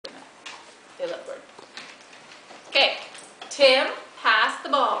Okay, look, word. Okay, Tim passed the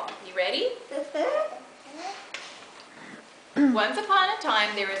ball. You ready? Once upon a time,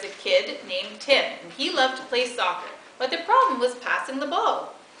 there was a kid named Tim, and he loved to play soccer. But the problem was passing the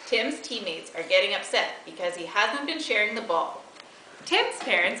ball. Tim's teammates are getting upset because he hasn't been sharing the ball. Tim's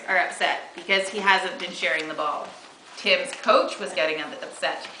parents are upset because he hasn't been sharing the ball. Tim's coach was getting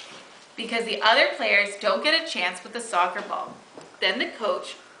upset because the other players don't get a chance with the soccer ball. Then the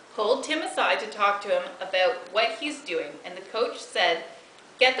coach pulled Tim aside to talk to him about what he's doing, and the coach said,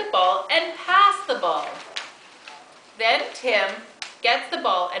 "Get the ball and pass the ball." Then Tim gets the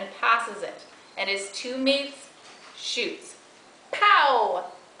ball and passes it, and his teammates shoots.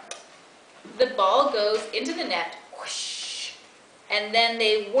 Pow! The ball goes into the net, whoosh, and then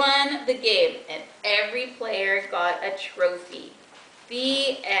they won the game, and every player got a trophy.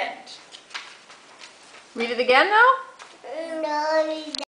 The end. Read it again now? No.